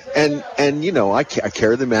do I. And you know, I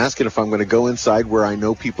carry the mask, and if I'm going to go inside where I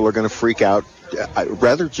know people are going to freak out, I'd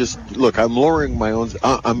rather just look. I'm lowering my own.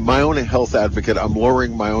 I'm my own health advocate. I'm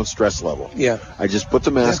lowering my own stress level. Yeah. I just put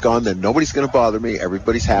the mask on, then nobody's going to bother me.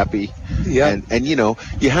 Everybody's happy. Yeah. And you know,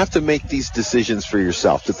 you have to make these decisions for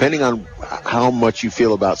yourself, depending on how much you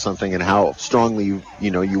feel about something and how strongly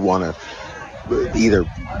you want to either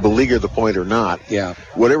beleaguer the point or not. Yeah.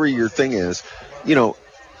 Whatever your thing is, you know.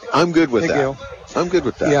 I'm good with that. Gil. I'm good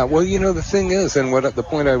with that. Yeah, well, you know, the thing is, and what the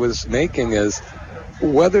point I was making is,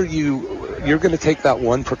 whether you're going to take that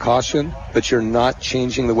one precaution, but you're not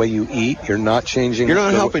changing the way you eat, you're not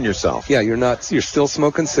helping yourself. Yeah, you're still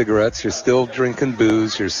smoking cigarettes, you're still drinking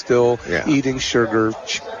booze, you're still eating sugar,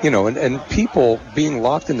 you know, and people being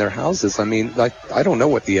locked in their houses. I mean, I don't know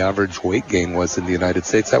what the average weight gain was in the United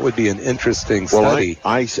States. That would be an interesting study.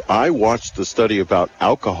 Well, I watched the study about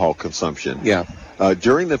alcohol consumption. Yeah.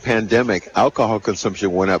 During the pandemic, alcohol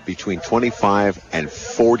consumption went up between 25 and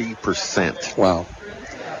 40%. Wow.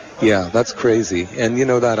 Yeah, that's crazy. And, you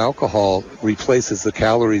know, that alcohol replaces the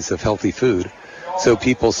calories of healthy food. So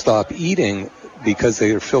people stop eating because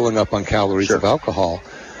they are filling up on calories of alcohol.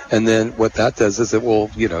 And then what that does is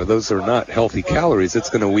those are not healthy calories.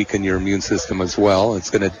 It's going to weaken your immune system as well.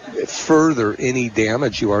 It's going to further any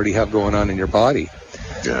damage you already have going on in your body.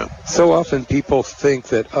 Yeah. So often people think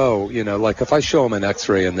that, like if I show them an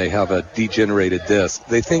x-ray and they have a degenerated disc,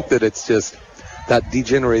 they think that it's just that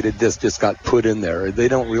degenerated disc just got put in there. They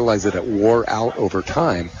don't realize that it wore out over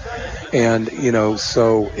time. And, you know,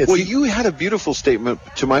 so it's... Well, you had a beautiful statement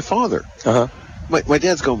to my father. Uh-huh. My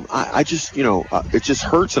dad's going, I just, you know, it just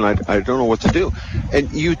hurts and I don't know what to do.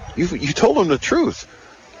 And you told him the truth.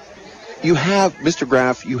 You have, Mr.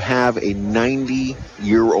 Graff, you have a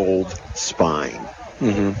 90-year-old spine.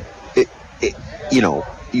 Mm-hmm.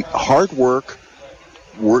 Hard work,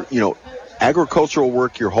 agricultural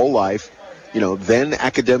work your whole life, then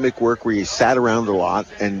academic work where you sat around a lot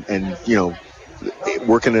and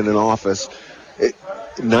working in an office.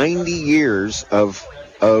 90 years of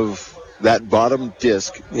that bottom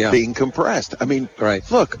disc being compressed. I mean,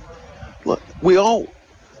 look, we all,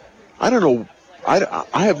 I don't know,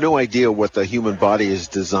 I have no idea what the human body is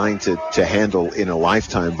designed to handle in a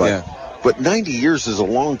lifetime, but but 90 years is a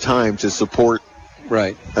long time to support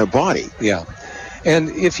Right. a body. Yeah. And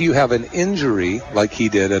if you have an injury like he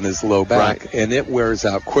did in his low back, Right. and it wears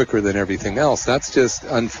out quicker than everything else, that's just,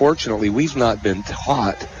 unfortunately, we've not been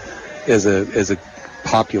taught as a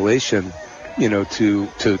population,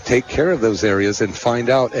 to take care of those areas and find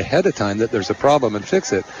out ahead of time that there's a problem and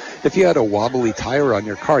fix it. If you had a wobbly tire on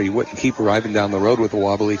your car, you wouldn't keep driving down the road with a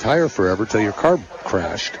wobbly tire forever till your car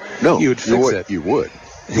crashed. No, you would fix it. You would.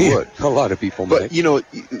 A lot of people But might.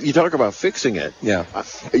 you talk about fixing it. Yeah.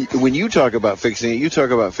 When you talk about fixing it, you talk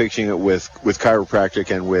about fixing it with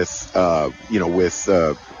chiropractic and with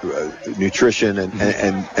nutrition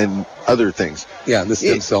and other things. Yeah, the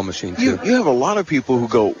stem cell machine too. You have a lot of people who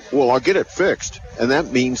go, well, I'll get it fixed, and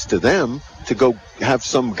that means to them to go have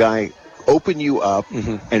some guy open you up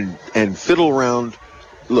and fiddle around.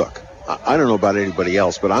 Look, I don't know about anybody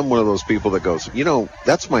else, but I'm one of those people that goes,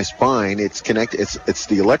 that's my spine. It's connected. It's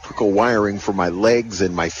the electrical wiring for my legs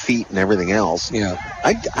and my feet and everything else. Yeah.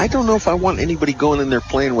 I don't know if I want anybody going in there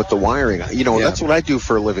playing with the wiring. That's what I do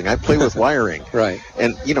for a living. I play with wiring. Right.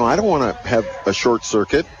 And, I don't want to have a short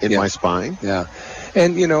circuit in my spine. Yeah.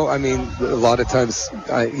 And, a lot of times,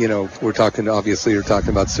 you're talking about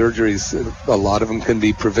surgeries. A lot of them can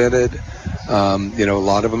be prevented. A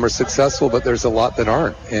lot of them are successful, but there's a lot that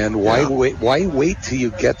aren't. And why wait till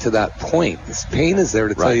you get to that point? This pain is there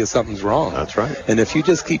to tell you something's wrong. That's right. And if you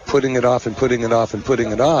just keep putting it off and putting it off and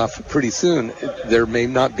putting it off, pretty soon there may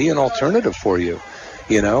not be an alternative for you,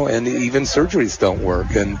 and even surgeries don't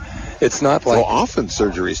work. And it's not like... Well, often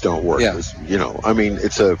surgeries don't work. Yeah.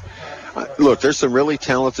 Look, there's some really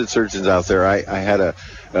talented surgeons out there. I had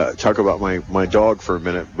talk about my dog for a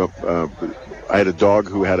minute, but I had a dog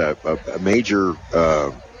who had a major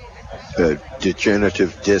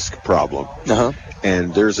degenerative disc problem. Uh-huh.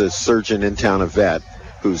 And there's a surgeon in town, a vet,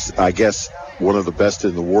 who's, I guess, one of the best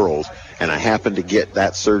in the world. And I happened to get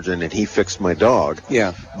that surgeon, and he fixed my dog.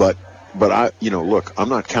 Yeah. But I, look, I'm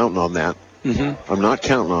not counting on that. Mm-hmm. I'm not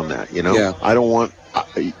counting on that. Yeah. I don't want.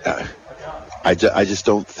 I just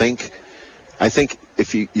don't think. I think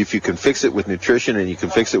if you can fix it with nutrition and you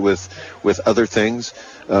can fix it with other things,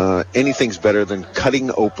 anything's better than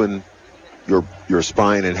cutting open your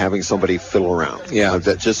spine and having somebody fiddle around. Yeah.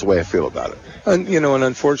 That's just the way I feel about it. And, and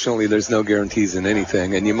unfortunately, there's no guarantees in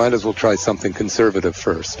anything, and you might as well try something conservative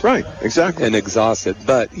first. Right, exactly. And exhaust it.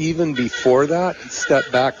 But even before that, step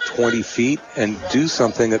back 20 feet and do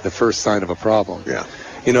something at the first sign of a problem. Yeah.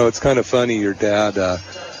 It's kind of funny, your dad,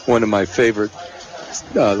 one of my favorite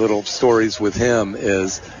little stories with him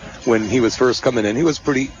is when he was first coming in, he was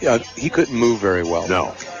he couldn't move very well.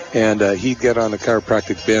 No. And he'd get on a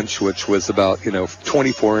chiropractic bench, which was about,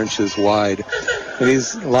 24 inches wide. And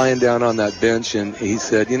he's lying down on that bench, and he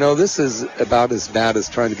said, this is about as bad as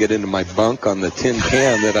trying to get into my bunk on the tin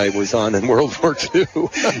can that I was on in World War II.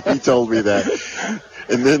 He told me that.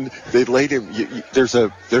 And then they laid him. There's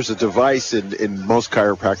a device in most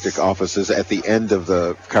chiropractic offices at the end of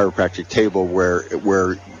the chiropractic table where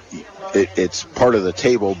it's part of the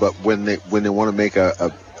table, but when they want to make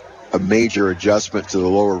a major adjustment to the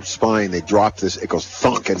lower spine, they drop this. It goes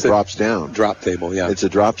thunk and drops down. Drop table, yeah. It's a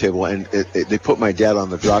drop table, and they put my dad on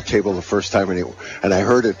the drop table the first time, and I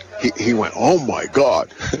heard it. He went, "Oh my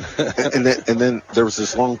God!" and then there was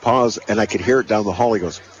this long pause, and I could hear it down the hall. He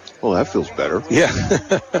goes, "Well, that feels better." Yeah,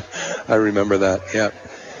 I remember that. Yeah.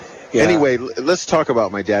 Yeah. Anyway, let's talk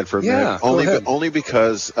about my dad for a minute. Only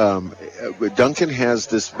because Duncan has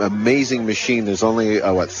this amazing machine. There's only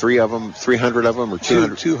 300 of them, or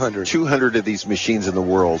 200? 200. 200 of these machines in the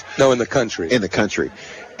world. No, in the country. In the country,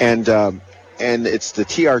 and it's the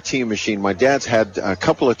TRT machine. My dad's had a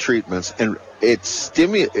couple of treatments, and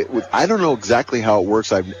I don't know exactly how it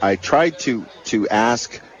works. I tried to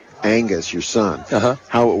ask Angus, your son,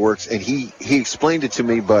 how it works, and he explained it to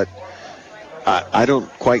me, but I don't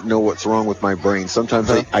quite know what's wrong with my brain.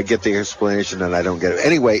 Sometimes I get the explanation and I don't get it.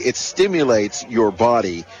 Anyway, it stimulates your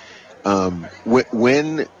body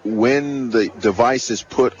when the device is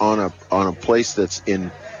put on a place that's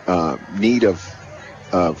in need of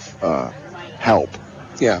help.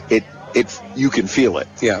 Yeah. You can feel it.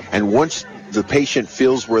 Yeah. And once the patient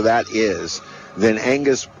feels where that is, then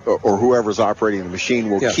Angus or whoever's operating the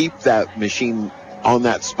machine will keep that machine on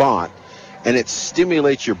that spot, and it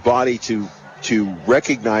stimulates your body to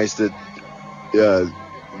recognize that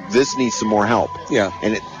this needs some more help. Yeah.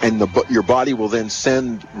 And your body will then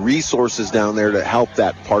send resources down there to help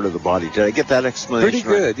that part of the body. Did I get that explanation Pretty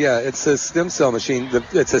good, yeah. It's a stem cell machine.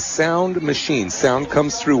 It's a sound machine. Sound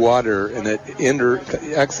comes through water, and it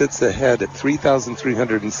exits the head at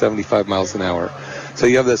 3,375 miles an hour. So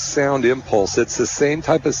you have this sound impulse. It's the same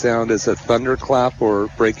type of sound as a thunderclap or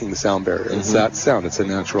breaking the sound barrier. It's that sound. It's a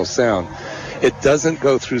natural sound. It doesn't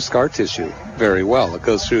go through scar tissue very well. It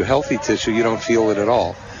goes through healthy tissue. You don't feel it at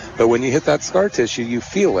all. But when you hit that scar tissue, you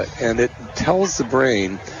feel it. And it tells the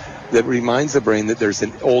brain, that reminds the brain that there's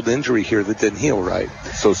an old injury here that didn't heal right.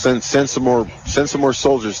 So send some more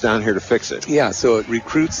soldiers down here to fix it. Yeah, so it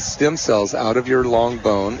recruits stem cells out of your long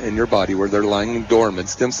bone in your body where they're lying dormant.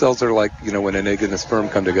 Stem cells are like, when an egg and a sperm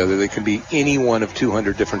come together, they can be any one of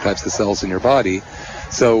 200 different types of cells in your body.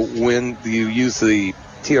 So when you use the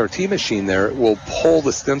TRT machine there, it will pull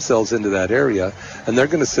the stem cells into that area, and they're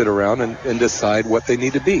going to sit around and decide what they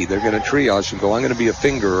need to be. They're going to triage and go, I'm going to be a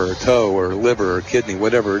finger or a toe or a liver or a kidney,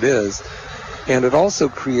 whatever it is. And it also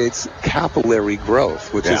creates capillary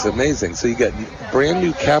growth, which is amazing. So you get brand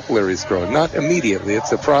new capillaries growing, not immediately,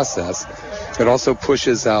 it's a process. It also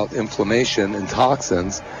pushes out inflammation and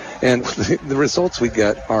toxins. And the results we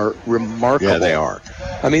get are remarkable. Yeah, they are.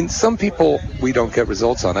 I mean, some people we don't get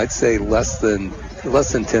results on. I'd say less than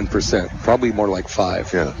 10%, probably more like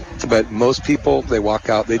 5%. Yeah. But most people, they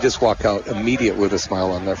just walk out immediate with a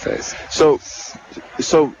smile on their face. So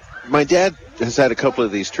my dad has had a couple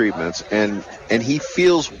of these treatments, and he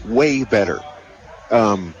feels way better.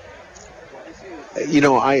 I'm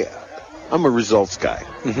a results guy.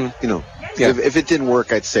 If it didn't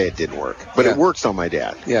work, I'd say it didn't work. But it works on my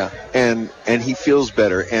dad. Yeah. And he feels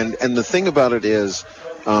better. And the thing about it is,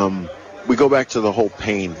 we go back to the whole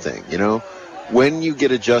pain thing, When you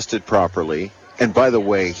get adjusted properly, and by the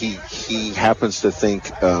way, he happens to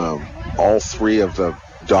think all 3 of the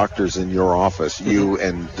doctors in your office, you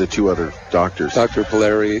and the 2 other doctors, Dr.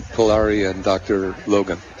 Polari and Dr.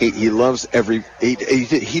 Logan. He loves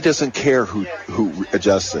he doesn't care who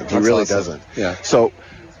adjusts him. He really doesn't. Yeah. So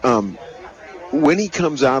when he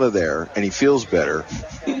comes out of there and he feels better,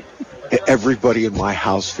 everybody in my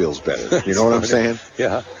house feels better. You know what I'm saying?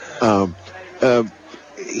 Yeah.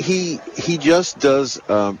 He just does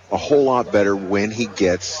a whole lot better when he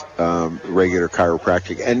gets regular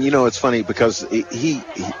chiropractic. And it's funny because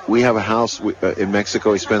we have a house in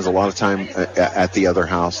Mexico. He spends a lot of time at the other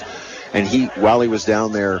house, and while he was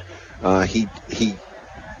down there, he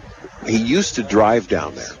used to drive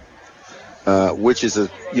down there, which is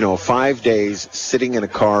 5 days sitting in a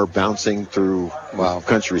car bouncing through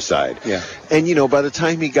countryside. Yeah. And by the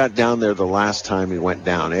time he got down there, the last time he went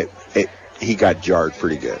down, he got jarred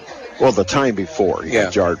pretty good. Well, the time before, he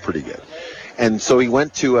got jarred pretty good. And so he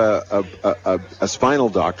went to a spinal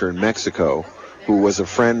doctor in Mexico who was a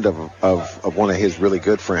friend of one of his really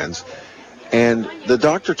good friends. And the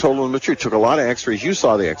doctor told him the truth. Took a lot of x-rays. You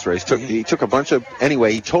saw the x-rays. He took a bunch of...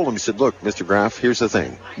 Anyway, he told him, he said, look, Mr. Graff, here's the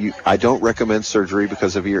thing. I don't recommend surgery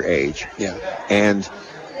because of your age. Yeah. And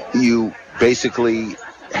you basically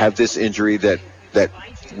have this injury that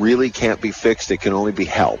really can't be fixed. It can only be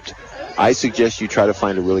helped. I suggest you try to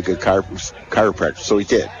find a really good chiropractor. So he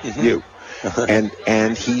did. You. And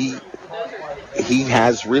he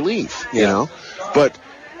has relief, But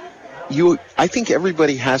I think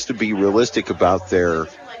everybody has to be realistic about their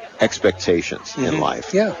expectations in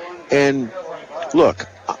life. Yeah. And look,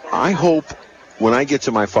 I hope when I get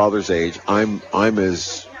to my father's age, I'm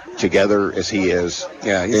as together as he is.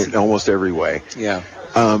 Yeah, in almost every way. Yeah.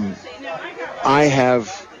 I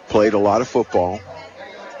have played a lot of football.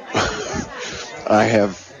 I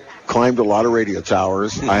have climbed a lot of radio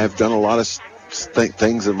towers. I have done a lot of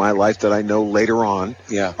things in my life that I know later on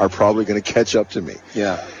are probably going to catch up to me.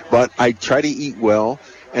 Yeah. But I try to eat well,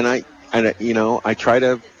 and I try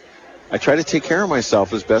to take care of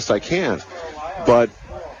myself as best I can. But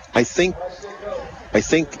I think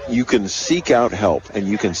you can seek out help, and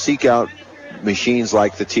you can seek out machines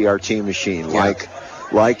like the TRT machine,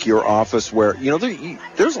 like your office, where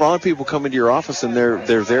there's a lot of people come into your office and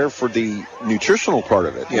they're there for the nutritional part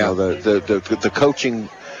of it. The coaching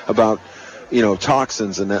about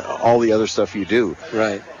toxins and all the other stuff you do.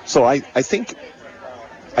 Right. So I think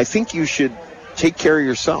you should take care of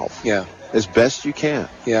yourself. Yeah. As best you can.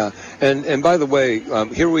 Yeah. And by the way,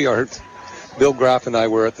 here we are. Bill Graff and I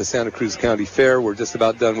were at the Santa Cruz County Fair. We're just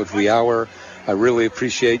about done with the hour. I really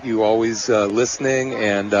appreciate you always listening,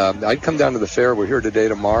 and I'd come down to the fair. We're here today,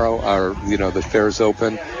 tomorrow. The fair's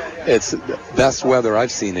open, It's the best weather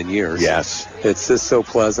I've seen in years. Yes. It's just so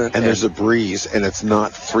pleasant. And there's a breeze, and it's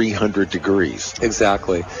not 300 degrees.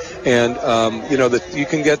 Exactly. And, you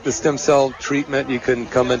can get the stem cell treatment. You can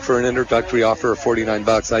come in for an introductory offer of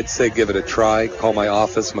 $49. I'd say give it a try. Call my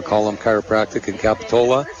office, McCollum Chiropractic in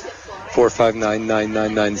Capitola,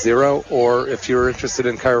 459-9990. Or if you're interested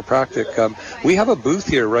in chiropractic, we have a booth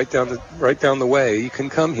here right down the way. You can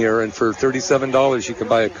come here, and for $37 you can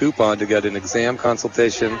buy a coupon to get an exam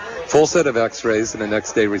consultation, full set of x-rays, and a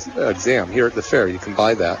next day exam here at the fair. You can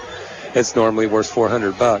buy that. It's normally worth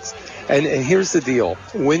 $400. And here's the deal.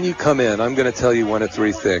 When you come in, I'm going to tell you one of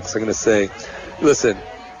three things. I'm going to say, listen,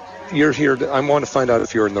 you're here. I want to find out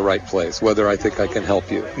if you're in the right place, whether I think I can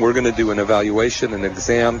help you. We're going to do an evaluation, an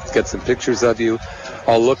exam, get some pictures of you.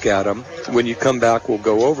 I'll look at them. When you come back, we'll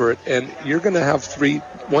go over it. And you're going to have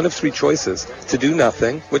one of three choices: to do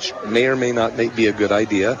nothing, which may or may not be a good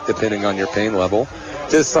idea, depending on your pain level;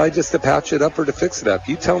 to decide just to patch it up or to fix it up.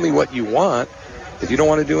 You tell me what you want. If you don't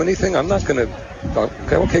want to do anything, I'm not going to.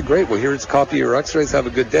 Okay, great. Well, here's a copy of your x-rays. Have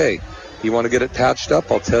a good day. You want to get it patched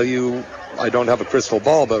up? I'll tell you, I don't have a crystal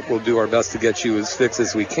ball, but we'll do our best to get you as fixed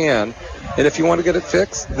as we can. And if you want to get it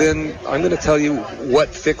fixed, then I'm going to tell you what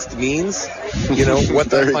fixed means, what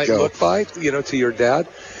that might look like, to your dad.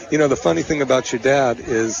 The funny thing about your dad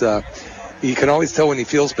is you can always tell when he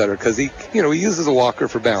feels better, because he uses a walker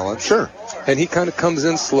for balance. Sure. And he kind of comes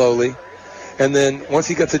in slowly. And then once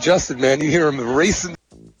he gets adjusted, man, you hear him racing.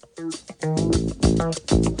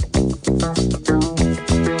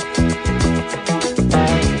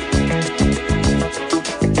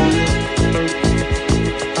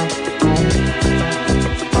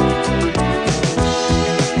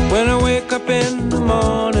 When I wake up in the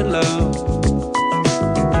morning, love,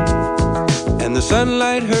 and the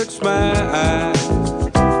sunlight hurts my eyes,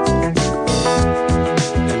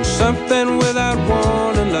 and something without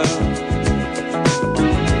warning, love,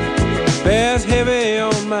 bears heavy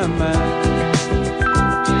on my mind.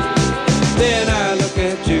 Then I look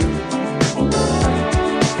at you,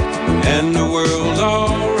 and the world's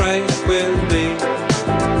alright with me.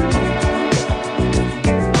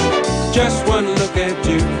 Just one look at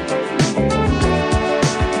you,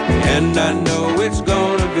 and I know it's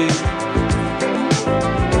gonna be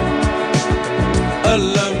a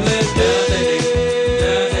lovely day.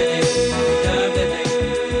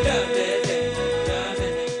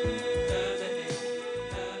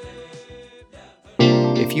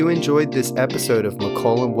 If you enjoyed this episode of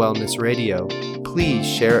McCollum Wellness Radio, please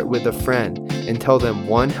share it with a friend and tell them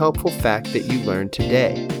one helpful fact that you learned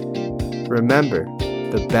today. Remember,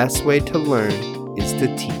 the best way to learn is to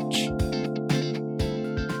teach.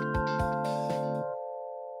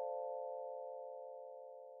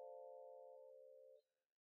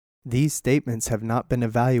 These statements have not been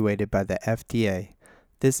evaluated by the FDA.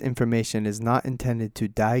 This information is not intended to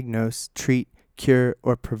diagnose, treat, cure,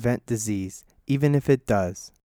 or prevent disease, even if it does.